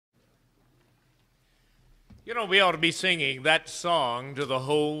You know, we ought to be singing that song to the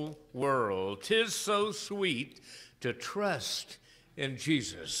whole world. 'Tis so sweet to trust in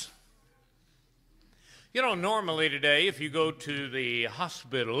Jesus. You know, normally today, if you go to the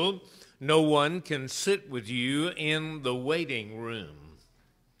hospital, no one can sit with you in the waiting room.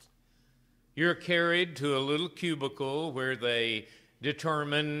 You're carried to a little cubicle where they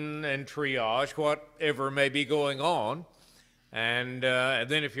determine and triage whatever may be going on. And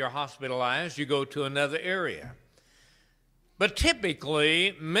then if you're hospitalized, you go to another area. But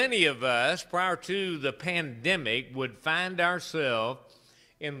typically, many of us, prior to the pandemic, would find ourselves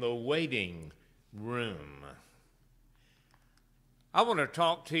in the waiting room. I want to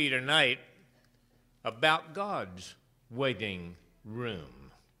talk to you tonight about God's waiting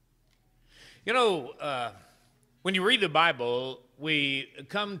room. You know, when you read the Bible, we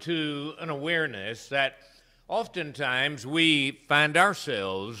come to an awareness that oftentimes we find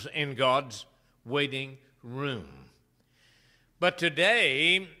ourselves in God's waiting room. But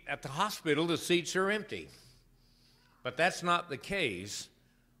today, at the hospital, the seats are empty. But that's not the case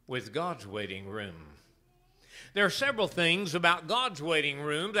with God's waiting room. There are several things about God's waiting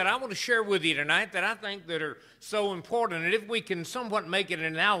room that I want to share with you tonight that I think that are so important. And if we can somewhat make it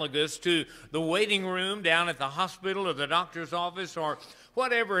analogous to the waiting room down at the hospital or the doctor's office or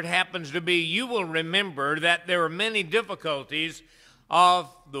whatever it happens to be, you will remember that there are many difficulties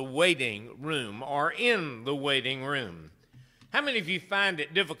of the waiting room or in the waiting room. How many of you find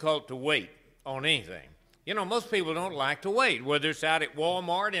it difficult to wait on anything? You know, most people don't like to wait, whether it's out at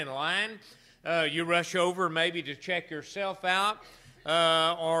Walmart in line, you rush over maybe to check yourself out,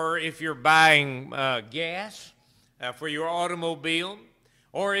 or if you're buying gas for your automobile,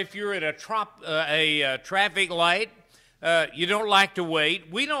 or if you're at a traffic light, you don't like to wait.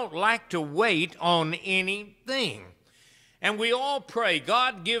 We don't like to wait on anything. And we all pray,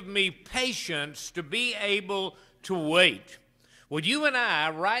 God, give me patience to be able to wait. Well, you and I,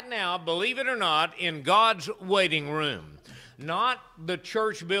 right now, believe it or not, in God's waiting room. Not the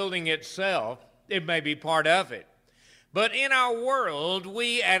church building itself, it may be part of it. But in our world,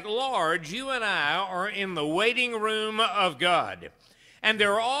 we at large, you and I, are in the waiting room of God. And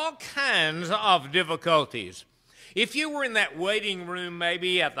there are all kinds of difficulties. If you were in that waiting room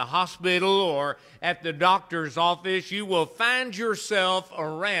maybe at the hospital or at the doctor's office, you will find yourself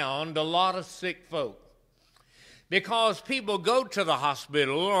around a lot of sick folk. Because people go to the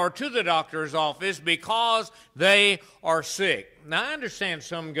hospital or to the doctor's office because they are sick. Now, I understand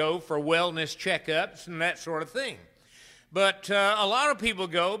some go for wellness checkups and that sort of thing. But a lot of people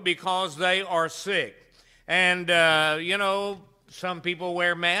go because they are sick. And, you know, some people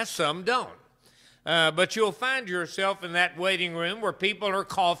wear masks, some don't. But you'll find yourself in that waiting room where people are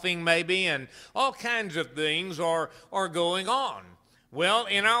coughing maybe and all kinds of things are going on. Well,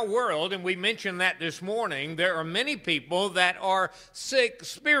 in our world, and we mentioned that this morning, there are many people that are sick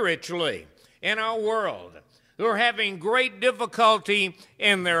spiritually in our world who are having great difficulty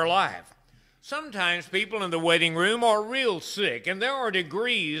in their life. Sometimes people in the waiting room are real sick, and there are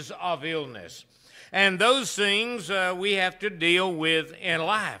degrees of illness. And those things we have to deal with in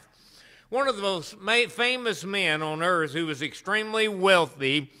life. One of the most famous men on earth who was extremely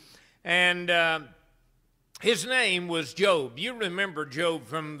wealthy, and his name was Job. You remember Job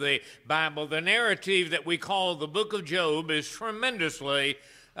from the Bible. The narrative that we call the book of Job is tremendously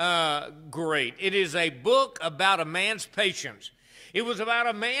great. It is a book about a man's patience. It was about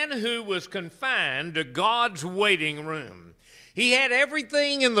a man who was confined to God's waiting room. He had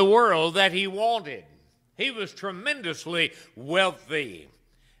everything in the world that he wanted. He was tremendously wealthy.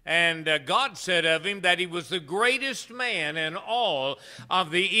 And God said of him that he was the greatest man in all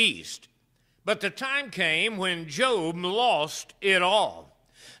of the East. But the time came when Job lost it all.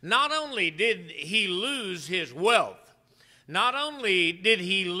 Not only did he lose his wealth, not only did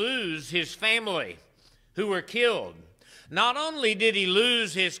he lose his family who were killed, not only did he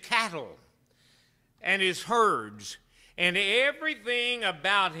lose his cattle and his herds and everything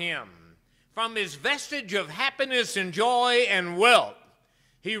about him, from his vestige of happiness and joy and wealth,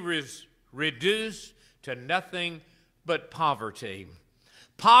 he was reduced to nothing but poverty.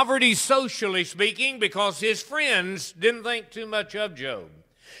 Poverty, socially speaking, because his friends didn't think too much of Job.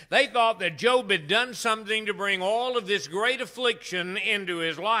 They thought that Job had done something to bring all of this great affliction into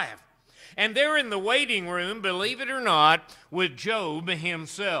his life. And they're in the waiting room, believe it or not, with Job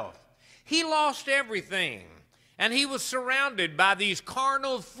himself. He lost everything. And he was surrounded by these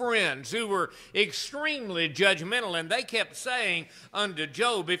carnal friends who were extremely judgmental. And they kept saying unto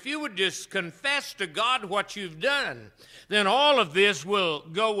Job, if you would just confess to God what you've done, then all of this will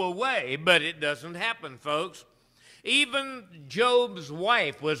go away. But it doesn't happen, folks. Even Job's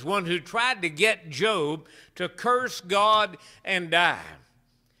wife was one who tried to get Job to curse God and die.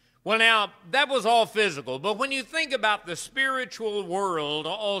 Well, now, that was all physical, but when you think about the spiritual world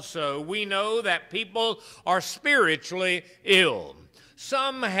also, we know that people are spiritually ill.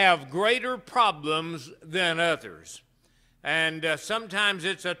 Some have greater problems than others. And sometimes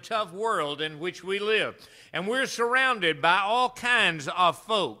it's a tough world in which we live. And we're surrounded by all kinds of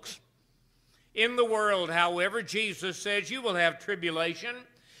folks. In the world, however, Jesus says, you will have tribulation,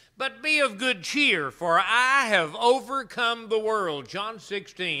 but be of good cheer, for I have overcome the world. John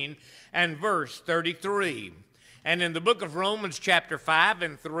 16 and verse 33. And in the book of Romans chapter 5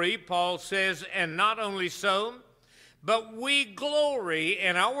 and 3, Paul says, and not only so, but we glory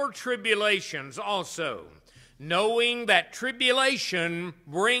in our tribulations also, knowing that tribulation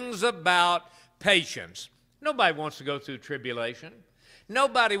brings about patience. Nobody wants to go through tribulation.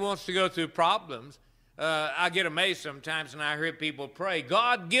 Nobody wants to go through problems. I get amazed sometimes when I hear people pray,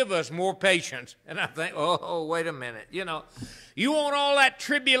 God, give us more patience. And I think, oh, wait a minute. You know, you want all that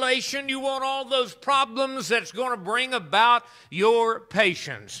tribulation, you want all those problems that's going to bring about your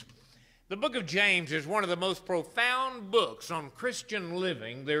patience. The book of James is one of the most profound books on Christian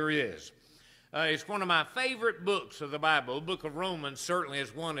living there is. It's one of my favorite books of the Bible. The book of Romans certainly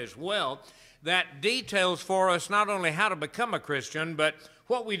is one as well that details for us not only how to become a Christian, but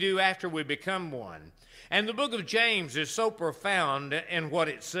what we do after we become one. And the book of James is so profound in what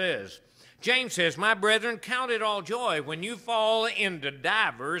it says. James says, my brethren, count it all joy when you fall into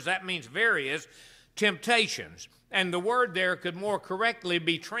divers, that means various, temptations. And the word there could more correctly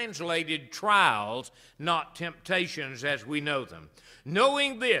be translated trials, not temptations as we know them.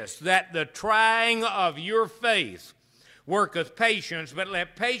 Knowing this, that the trying of your faith worketh patience, but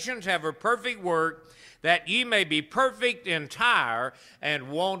let patience have a perfect work, that ye may be perfect, entire, and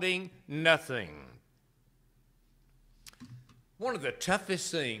wanting nothing. One of the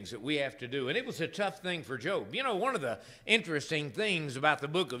toughest things that we have to do, and it was a tough thing for Job. You know, one of the interesting things about the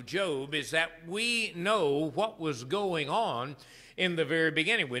book of Job is that we know what was going on in the very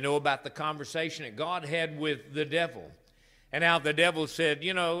beginning. We know about the conversation that God had with the devil. And how the devil said,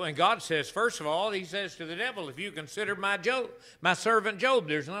 you know, and God says, first of all, he says to the devil, if you consider my servant Job,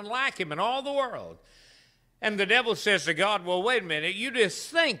 there's none like him in all the world. And the devil says to God, well, wait a minute, you just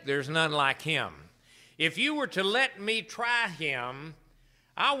think there's none like him. If you were to let me try him,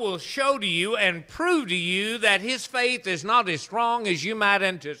 I will show to you and prove to you that his faith is not as strong as you might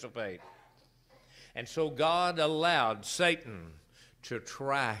anticipate. And so God allowed Satan to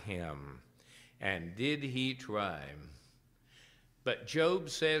try him. And did he try him? But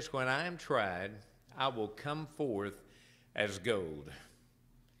Job says, when I am tried, I will come forth as gold.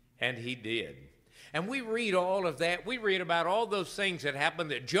 And he did. And we read all of that. We read about all those things that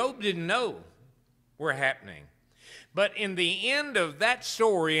happened that Job didn't know were happening. But in the end of that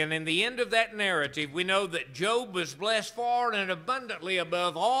story and in the end of that narrative, we know that Job was blessed far and abundantly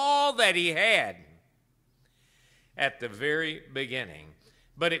above all that he had at the very beginning.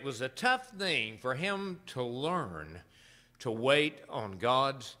 But it was a tough thing for him to learn to wait on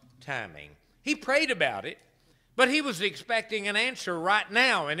God's timing. He prayed about it, but he was expecting an answer right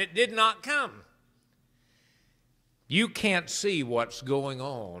now, and it did not come. You can't see what's going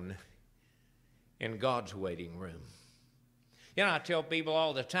on in God's waiting room. You know, I tell people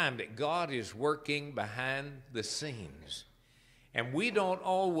all the time that God is working behind the scenes, and we don't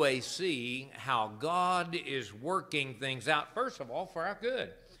always see how God is working things out, first of all, for our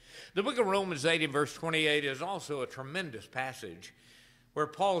good. The book of Romans 8 and verse 28 is also a tremendous passage where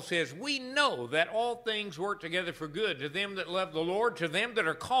Paul says, we know that all things work together for good to them that love the Lord, to them that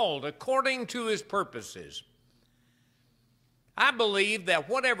are called according to his purposes. I believe that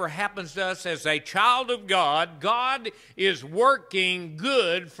whatever happens to us as a child of God, God is working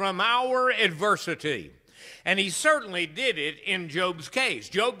good from our adversity. And he certainly did it in Job's case.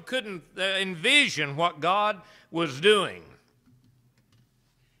 Job couldn't envision what God was doing.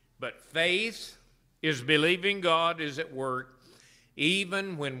 But faith is believing God is at work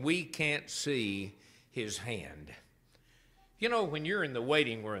even when we can't see his hand. You know, when you're in the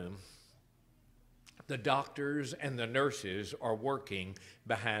waiting room, the doctors and the nurses are working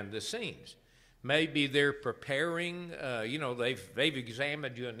behind the scenes. Maybe they're preparing, they've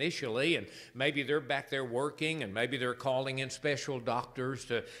examined you initially, and maybe they're back there working, and maybe they're calling in special doctors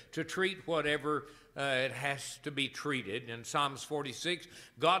to treat whatever it has to be treated. In Psalms 46,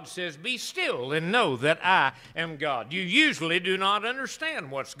 God says, be still and know that I am God. You usually do not understand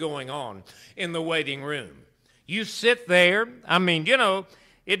what's going on in the waiting room. You sit there.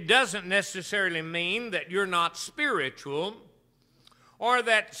 It doesn't necessarily mean that you're not spiritual or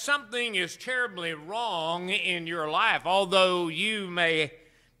that something is terribly wrong in your life, although you may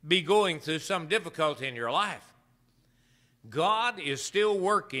be going through some difficulty in your life, God is still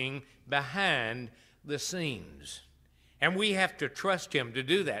working behind the scenes. And we have to trust him to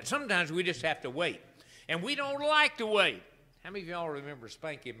do that. Sometimes we just have to wait. And we don't like to wait. How many of y'all remember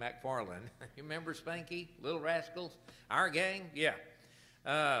Spanky McFarland? You remember Spanky? Little Rascals? Our gang?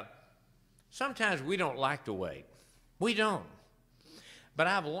 Yeah. Sometimes we don't like to wait. We don't. But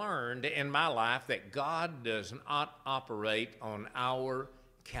I've learned in my life that God does not operate on our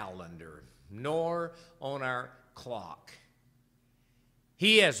calendar, nor on our clock.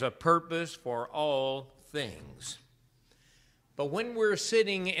 He has a purpose for all things. But when we're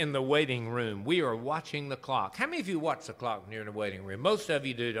sitting in the waiting room, we are watching the clock. How many of you watch the clock when you're in the waiting room? Most of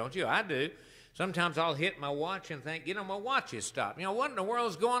you do, don't you? I do. Sometimes I'll hit my watch and think, my watch is stopped. What in the world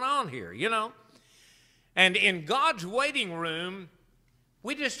is going on here, And in God's waiting room,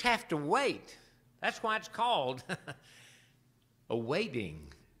 we just have to wait. That's why it's called a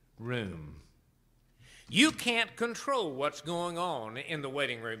waiting room. You can't control what's going on in the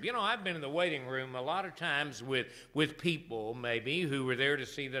waiting room. I've been in the waiting room a lot of times with people maybe who were there to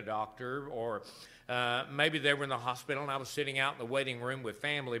see the doctor, or maybe they were in the hospital and I was sitting out in the waiting room with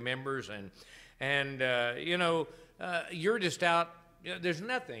family members, and you're just out. There's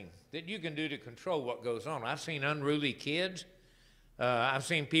nothing that you can do to control what goes on. I've seen unruly kids. I've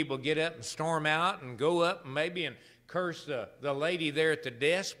seen people get up and storm out and go up and maybe and curse the lady there at the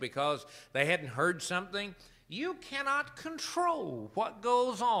desk because they hadn't heard something. You cannot control what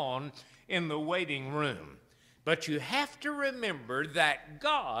goes on in the waiting room. But you have to remember that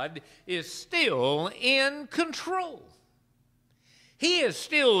God is still in control. He is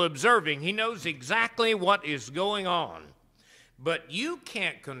still observing. He knows exactly what is going on. But you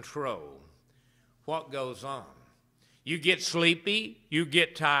can't control what goes on. You get sleepy, you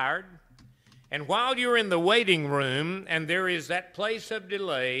get tired. And while you're in the waiting room and there is that place of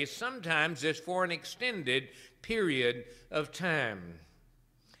delay, sometimes it's for an extended period of time.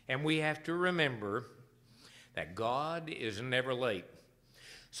 And we have to remember that God is never late.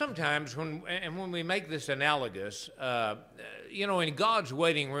 Sometimes when we make this analogous, in God's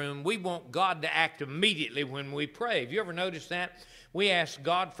waiting room, we want God to act immediately when we pray. Have you ever noticed that? We ask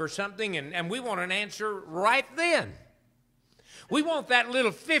God for something and we want an answer right then. We want that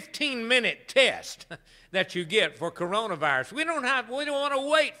little 15-minute test that you get for coronavirus. We don't want to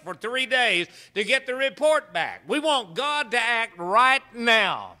wait for 3 days to get the report back. We want God to act right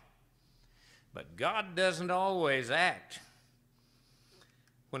now. But God doesn't always act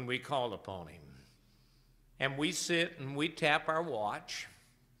when we call upon him. And we sit and we tap our watch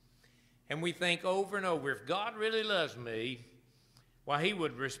and we think over and over, if God really loves me, why, he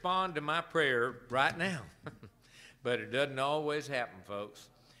would respond to my prayer right now. But it doesn't always happen, folks.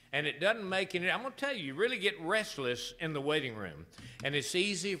 And it doesn't make any, I'm going to tell you, you really get restless in the waiting room. And it's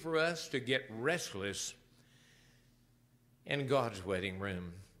easy for us to get restless in God's waiting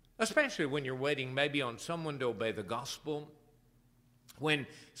room, especially when you're waiting maybe on someone to obey the gospel. When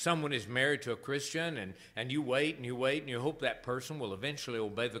someone is married to a Christian and you wait and you wait and you hope that person will eventually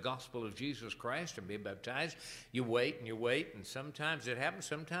obey the gospel of Jesus Christ and be baptized, you wait and you wait, and sometimes it happens,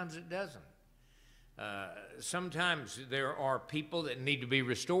 sometimes it doesn't. Sometimes there are people that need to be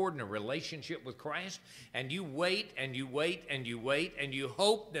restored in a relationship with Christ, and you wait and you wait and you wait and you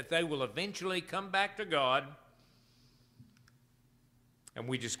hope that they will eventually come back to God, and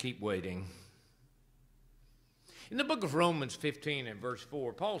we just keep waiting. In the book of Romans 15 and verse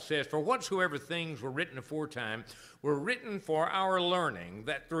 4, Paul says, "For whatsoever things were written aforetime were written for our learning,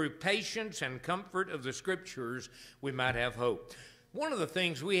 that through patience and comfort of the Scriptures we might have hope." One of the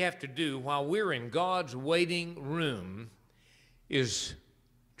things we have to do while we're in God's waiting room is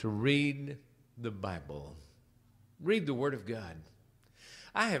to read the Bible. Read the Word of God.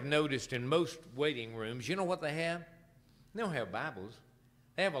 I have noticed in most waiting rooms, you know what they have? They don't have Bibles.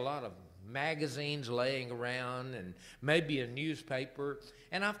 They have a lot of magazines laying around and maybe a newspaper.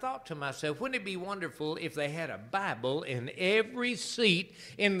 And I've thought to myself, wouldn't it be wonderful if they had a Bible in every seat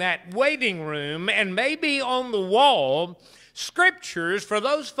in that waiting room, and maybe on the wall, scriptures for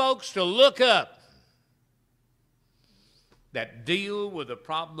those folks to look up that deal with the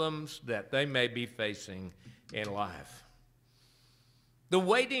problems that they may be facing in life. The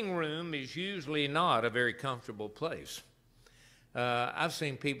waiting room is usually not a very comfortable place. I've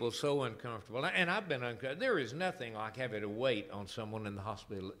seen people so uncomfortable, and I've been uncomfortable. There is nothing like having to wait on someone in the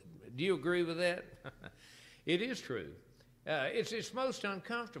hospital. Do you agree with that? It is true. It's most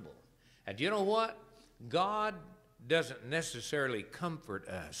uncomfortable. And you know what? God doesn't necessarily comfort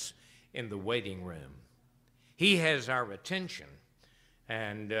us in the waiting room. He has our attention,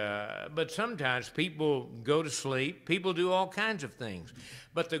 But sometimes people go to sleep. People do all kinds of things.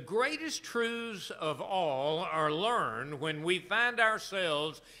 But the greatest truths of all are learned when we find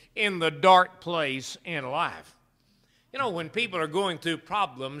ourselves in the dark place in life. You know, when people are going through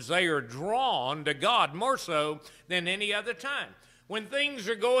problems, they are drawn to God more so than any other time. When things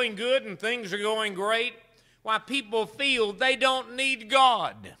are going good and things are going great, why, people feel they don't need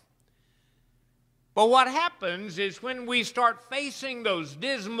God. But what happens is when we start facing those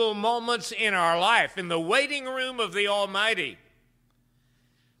dismal moments in our life, in the waiting room of the Almighty,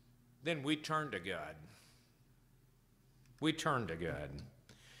 then we turn to God. We turn to God.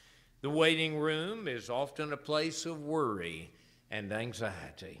 The waiting room is often a place of worry and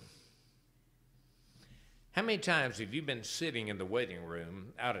anxiety. How many times have you been sitting in the waiting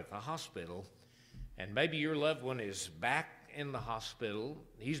room out at the hospital, and maybe your loved one is back in the hospital,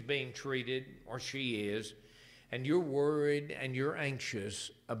 he's being treated, or she is, and you're worried and you're anxious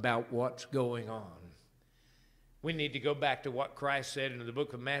about what's going on? We need to go back to what Christ said in the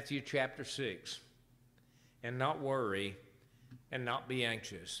book of Matthew chapter 6, and not worry and not be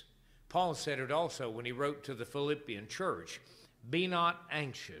anxious. Paul said it also when he wrote to the Philippian church, be not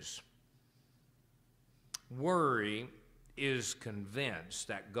anxious. Worry is convinced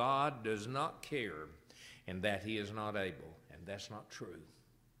that God does not care and that he is not able. That's not true.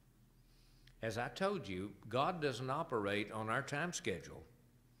 As I told you, God doesn't operate on our time schedule.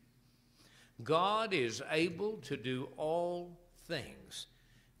 God is able to do all things.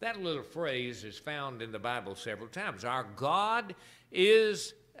 That little phrase is found in the Bible several times. Our God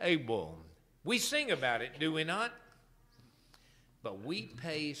is able. We sing about it, do we not? But we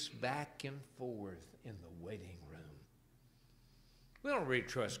pace back and forth in the waiting room. We don't really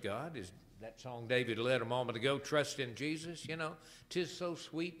trust God. That song David led a moment ago, trust in Jesus, you know, 'tis so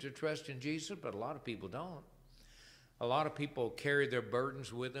sweet to trust in Jesus, but a lot of people don't. A lot of people carry their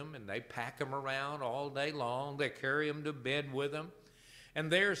burdens with them, and they pack them around all day long. They carry them to bed with them,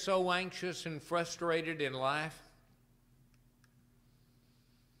 and they're so anxious and frustrated in life.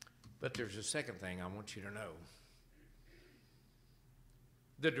 But there's a second thing I want you to know.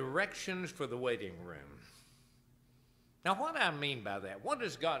 The directions for the waiting room. Now, what do I mean by that? What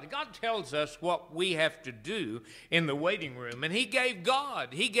does God? God tells us what we have to do in the waiting room. And he gave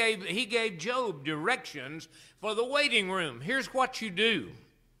Job directions for the waiting room. Here's what you do.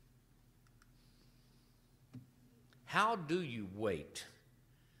 How do you wait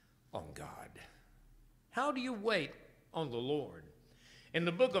on God? How do you wait on the Lord? In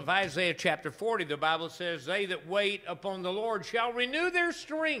the book of Isaiah chapter 40, the Bible says, they that wait upon the Lord shall renew their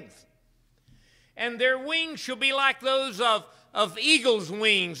strength. And their wings shall be like those of eagle's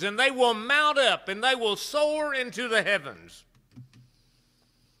wings, and they will mount up, and they will soar into the heavens.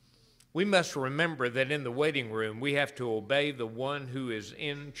 We must remember that in the waiting room, we have to obey the one who is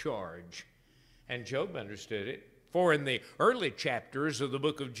in charge. And Job understood it. For in the early chapters of the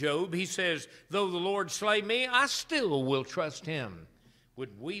book of Job, he says, though the Lord slay me, I still will trust him.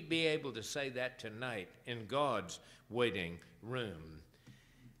 Would we be able to say that tonight in God's waiting room?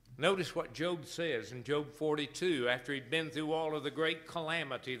 Notice what Job says in Job 42 after he'd been through all of the great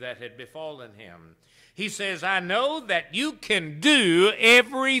calamity that had befallen him. He says, I know that you can do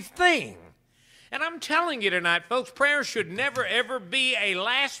everything. And I'm telling you tonight, folks, prayer should never, ever be a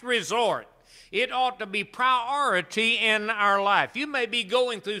last resort. It ought to be priority in our life. You may be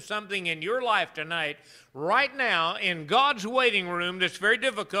going through something in your life tonight, right now, in God's waiting room that's very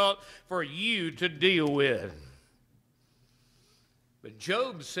difficult for you to deal with. But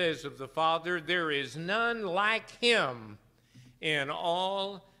Job says of the Father, there is none like him in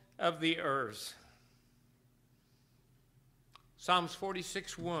all of the earth. Psalms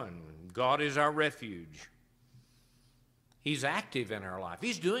 46:1, God is our refuge. He's active in our life.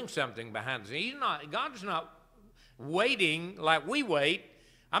 He's doing something behind the scenes. God's not waiting like we wait.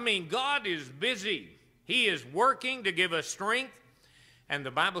 I mean, God is busy. He is working to give us strength. And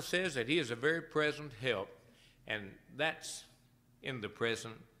the Bible says that he is a very present help. And that's in the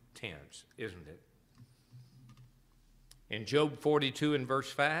present tense, isn't it? In Job 42 and verse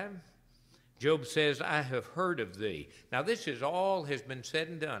 5, Job says, I have heard of thee. Now, this is all has been said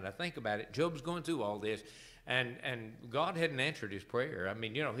and done. I think about it. Job's going through all this, and God hadn't answered his prayer. I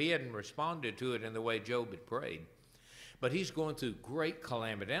mean, you know, he hadn't responded to it in the way Job had prayed. But he's going through great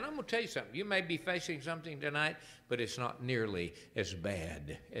calamity. And I'm going to tell you something. You may be facing something tonight, but it's not nearly as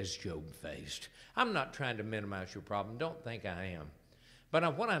bad as Job faced. I'm not trying to minimize your problem. Don't think I am.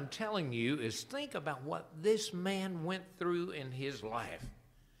 But what I'm telling you is think about what this man went through in his life.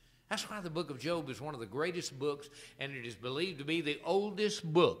 That's why the book of Job is one of the greatest books, and it is believed to be the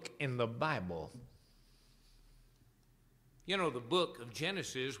oldest book in the Bible. You know, the book of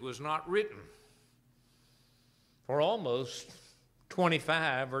Genesis was not written for almost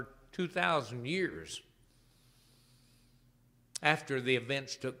 25 or 2,000 years after the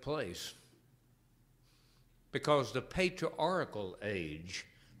events took place, because the patriarchal age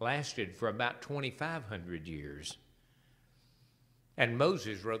lasted for about 2,500 years. And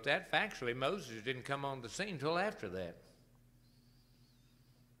Moses wrote that. Factually, Moses didn't come on the scene until after that.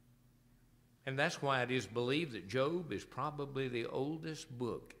 And that's why it is believed that Job is probably the oldest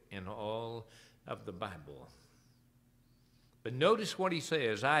book in all of the Bible. But notice what he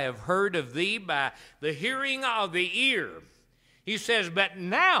says, I have heard of thee by the hearing of the ear. He says, but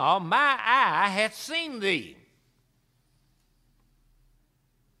now my eye hath seen thee.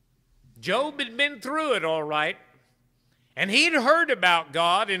 Job had been through it all right, and he'd heard about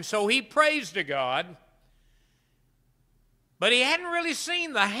God, and so he praised to God. But he hadn't really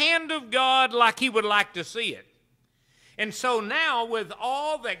seen the hand of God like he would like to see it. And so now, with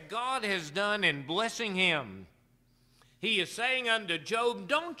all that God has done in blessing him, he is saying unto Job,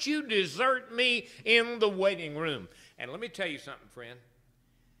 don't you desert me in the waiting room. And let me tell you something, friend.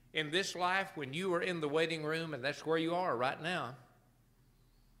 In this life, when you are in the waiting room, and that's where you are right now,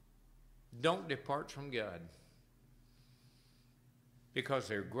 don't depart from God, because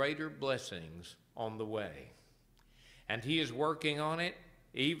there are greater blessings on the way. And he is working on it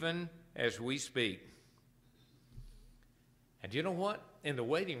even as we speak. And you know what? In the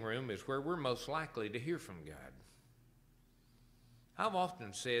waiting room is where we're most likely to hear from God. I've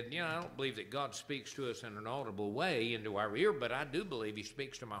often said, I don't believe that God speaks to us in an audible way into our ear, but I do believe he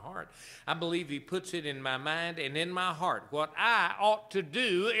speaks to my heart. I believe he puts it in my mind and in my heart, what I ought to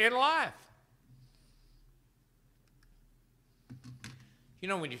do in life. You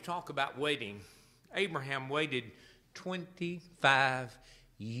know, when you talk about waiting, Abraham waited 25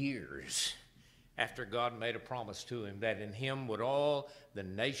 years after God made a promise to him that in him would all the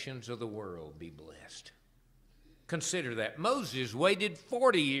nations of the world be blessed. Consider that. Moses waited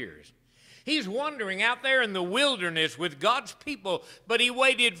 40 years. He's wandering out there in the wilderness with God's people, but he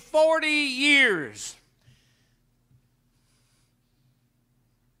waited 40 years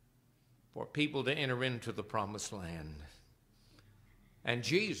for people to enter into the promised land. And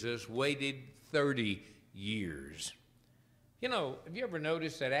Jesus waited 30 years. You know, have you ever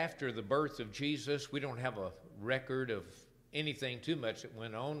noticed that after the birth of Jesus, we don't have a record of anything too much that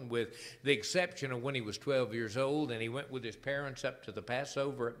went on, with the exception of when he was 12 years old and he went with his parents up to the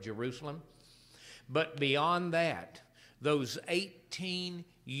Passover at Jerusalem. But beyond that, those 18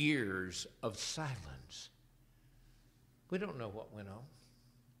 years of silence, we don't know what went on.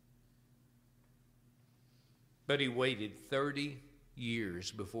 But he waited 30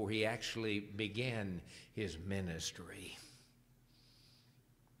 years before he actually began his ministry.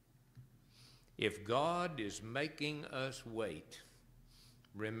 If God is making us wait,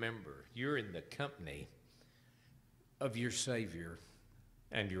 remember, you're in the company of your Savior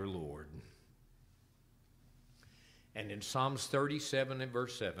and your Lord. And in Psalms 37 and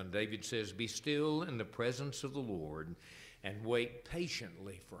verse 7, David says, be still in the presence of the Lord and wait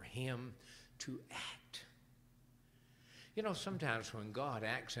patiently for him to act. You know, sometimes when God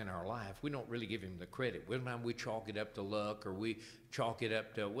acts in our life, we don't really give him the credit. Sometimes we chalk it up to luck, or we chalk it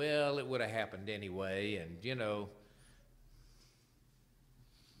up to, well, it would have happened anyway, and,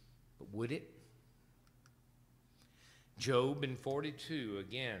 but would it? Job in 42,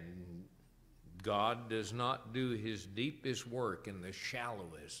 again, God does not do his deepest work in the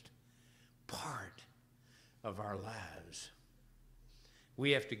shallowest part of our lives.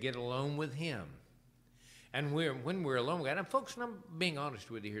 We have to get alone with him. And when we're alone with God, and folks, and I'm being honest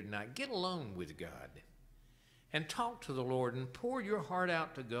with you here tonight, get alone with God and talk to the Lord and pour your heart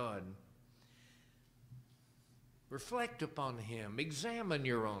out to God. Reflect upon him. Examine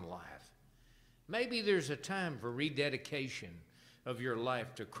your own life. Maybe there's a time for rededication of your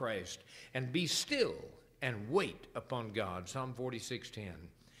life to Christ. And be still and wait upon God. Psalm 46:10.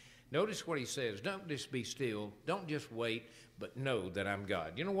 Notice what he says. Don't just be still. Don't just wait, but know that I'm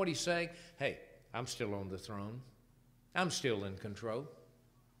God. You know what he's saying? Hey, I'm still on the throne. I'm still in control.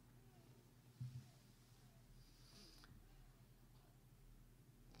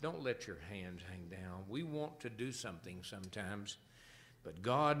 Don't let your hands hang down. We want to do something sometimes, but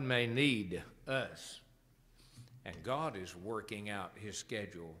God may need us, and God is working out his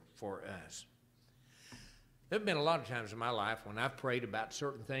schedule for us. There have been a lot of times in my life when I've prayed about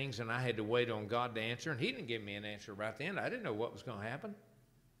certain things and I had to wait on God to answer, and he didn't give me an answer right then. I didn't know what was going to happen.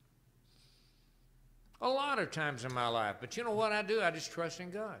 A lot of times in my life. But you know what I do? I just trust in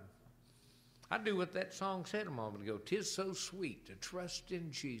God. I do what that song said a moment ago. 'Tis so sweet to trust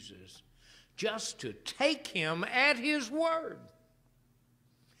in Jesus, just to take him at his word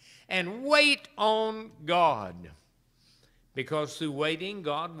and wait on God. Because through waiting,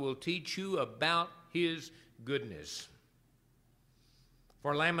 God will teach you about his goodness.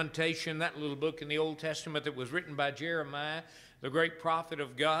 For Lamentation, that little book in the Old Testament that was written by Jeremiah, the great prophet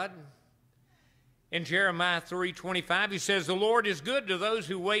of God, in Jeremiah 3:25, he says, "The Lord is good to those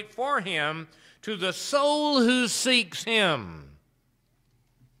who wait for him, to the soul who seeks him."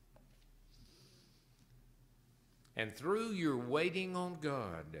 And through your waiting on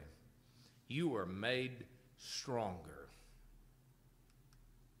God, you are made stronger.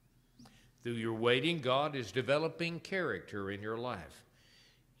 Through your waiting, God is developing character in your life.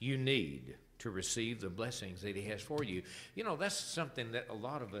 You need to receive the blessings that he has for you. You know, that's something that a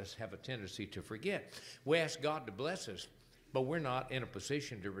lot of us have a tendency to forget. We ask God to bless us, but we're not in a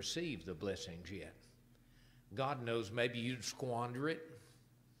position to receive the blessings yet. God knows maybe you'd squander it.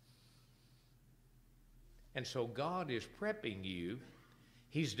 And so God is prepping you.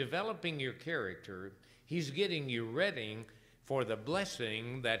 He's developing your character. He's getting you ready for the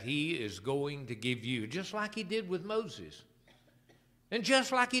blessing that he is going to give you, just like he did with Moses. And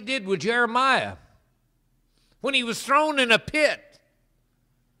just like he did with Jeremiah when he was thrown in a pit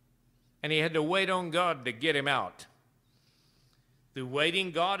and he had to wait on God to get him out. Through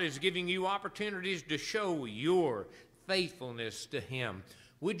waiting, God is giving you opportunities to show your faithfulness to him.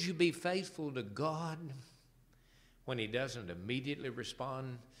 Would you be faithful to God when he doesn't immediately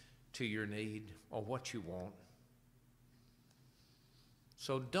respond to your need or what you want?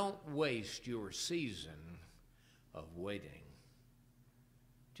 So don't waste your season of waiting.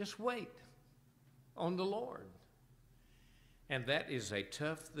 Just wait on the Lord. And that is a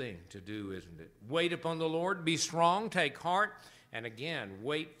tough thing to do, isn't it? Wait upon the Lord, be strong, take heart, and again,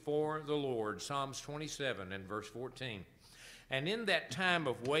 wait for the Lord. Psalms 27 and verse 14. And in that time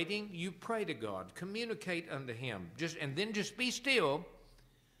of waiting, you pray to God, communicate unto him, and then just be still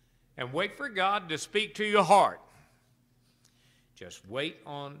and wait for God to speak to your heart. Just wait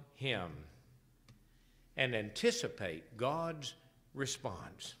on him and anticipate God's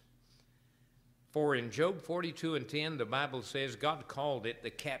response. For in Job 42 and 10, the Bible says God called it the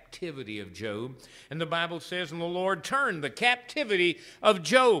captivity of Job. And the Bible says, and the Lord turned the captivity of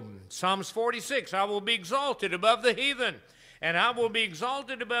Job. Psalms 46, I will be exalted above the heathen, and I will be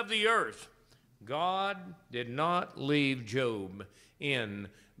exalted above the earth. God did not leave Job in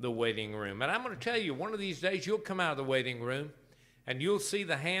the waiting room. And I'm going to tell you, one of these days you'll come out of the waiting room and you'll see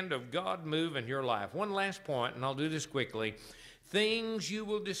the hand of God move in your life. One last point, and I'll do this quickly. Things you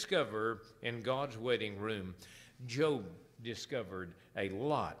will discover in God's waiting room. Job discovered a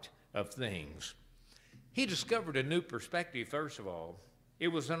lot of things. He discovered a new perspective, first of all. It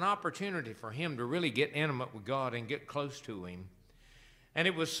was an opportunity for him to really get intimate with God and get close to him. And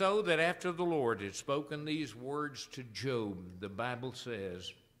it was so that after the Lord had spoken these words to Job, the Bible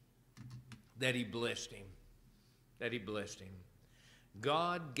says that he blessed him. That he blessed him.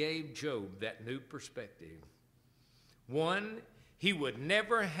 God gave Job that new perspective. One he would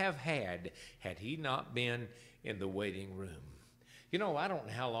never have had he not been in the waiting room. You know, I don't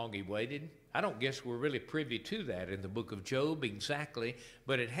know how long he waited. I don't guess we're really privy to that in the book of Job exactly,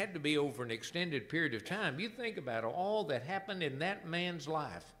 but it had to be over an extended period of time. You think about all that happened in that man's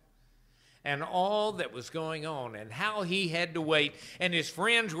life and all that was going on and how he had to wait. And his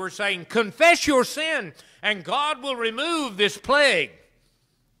friends were saying, confess your sin and God will remove this plague.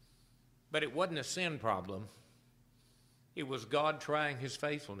 But it wasn't a sin problem. It was God trying his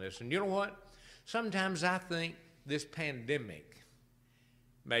faithfulness. And you know what? Sometimes I think this pandemic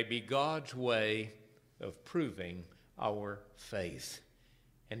may be God's way of proving our faith.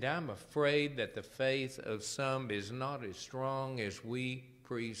 And I'm afraid that the faith of some is not as strong as we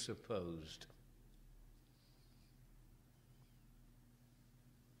presupposed.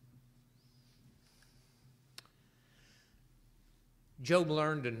 Job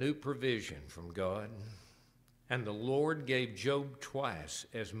learned a new provision from God. And the Lord gave Job twice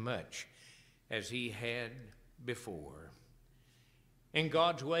as much as he had before. In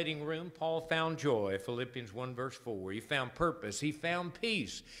God's waiting room, Paul found joy, Philippians 1 verse 4. He found purpose, he found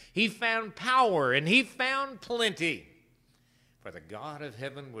peace, he found power, and he found plenty. For the God of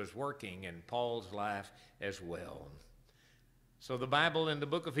heaven was working in Paul's life as well. So the Bible in the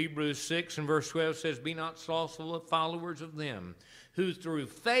book of Hebrews 6 and verse 12 says, be not slothful of followers of them who through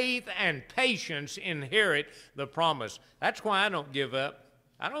faith and patience inherit the promise. That's why I don't give up.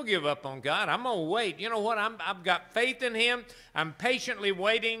 I don't give up on God. I'm going to wait. You know what? I've got faith in him. I'm patiently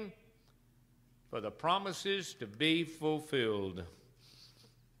waiting for the promises to be fulfilled.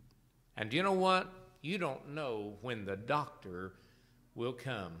 And you know what? You don't know when the doctor will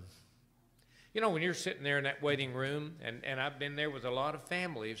come. You know, when you're sitting there in that waiting room, and I've been there with a lot of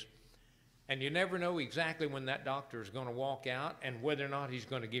families, and you never know exactly when that doctor is going to walk out and whether or not he's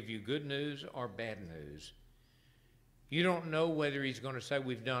going to give you good news or bad news. You don't know whether he's going to say,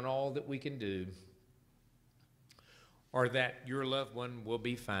 we've done all that we can do, or that your loved one will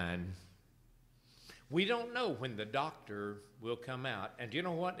be fine. We don't know when the doctor will come out. And do you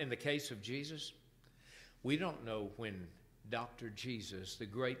know what? In the case of Jesus, we don't know when Dr. Jesus, the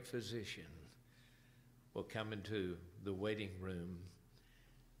great physician, will come into the waiting room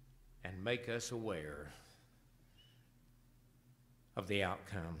and make us aware of the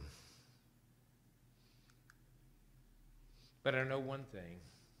outcome. But I know one thing.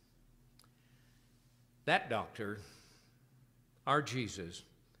 That doctor, our Jesus,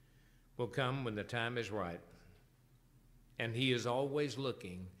 will come when the time is right. And he is always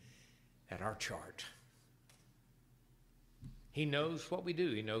looking at our chart. He knows what we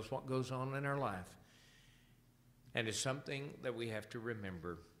do. He knows what goes on in our life. And it's something that we have to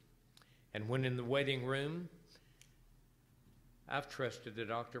remember. And when in the waiting room, I've trusted the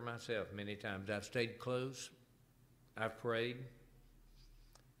doctor myself many times. I've stayed close. I've prayed,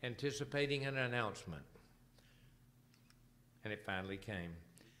 anticipating an announcement. And it finally came.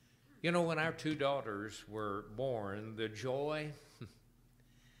 You know, when our two daughters were born, the joy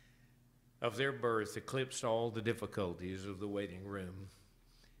of their birth eclipsed all the difficulties of the waiting room.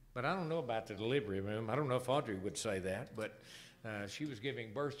 But I don't know about the delivery room. I don't know if Audrey would say that, but she was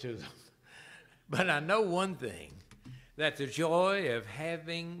giving birth to them. But I know one thing, that the joy of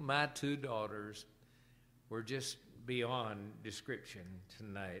having my two daughters were just beyond description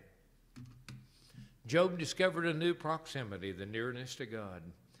tonight. Job discovered a new proximity, the nearness to God.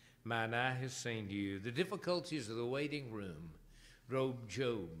 Mine eye has seen you. The difficulties of the waiting room drove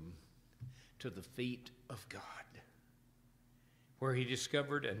Job to the feet of God, where he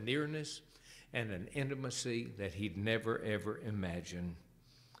discovered a nearness and an intimacy that he'd never, ever imagined.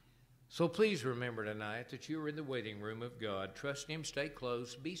 So please remember tonight that you're in the waiting room of God. Trust him, stay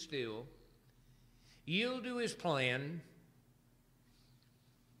close, be still, yield to his plan,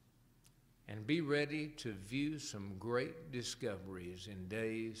 and be ready to view some great discoveries in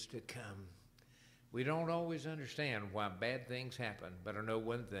days to come. We don't always understand why bad things happen, but I know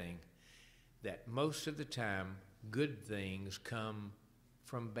one thing, that most of the time, good things come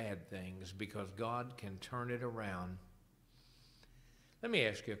from bad things because God can turn it around. Let me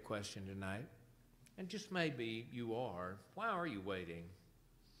ask you a question tonight, and just maybe you are. Why are you waiting?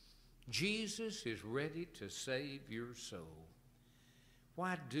 Jesus is ready to save your soul.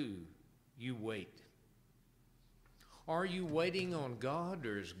 Why do you wait? Are you waiting on God,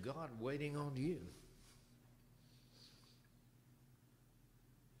 or is God waiting on you?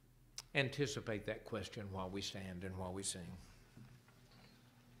 Anticipate that question while we stand and while we sing.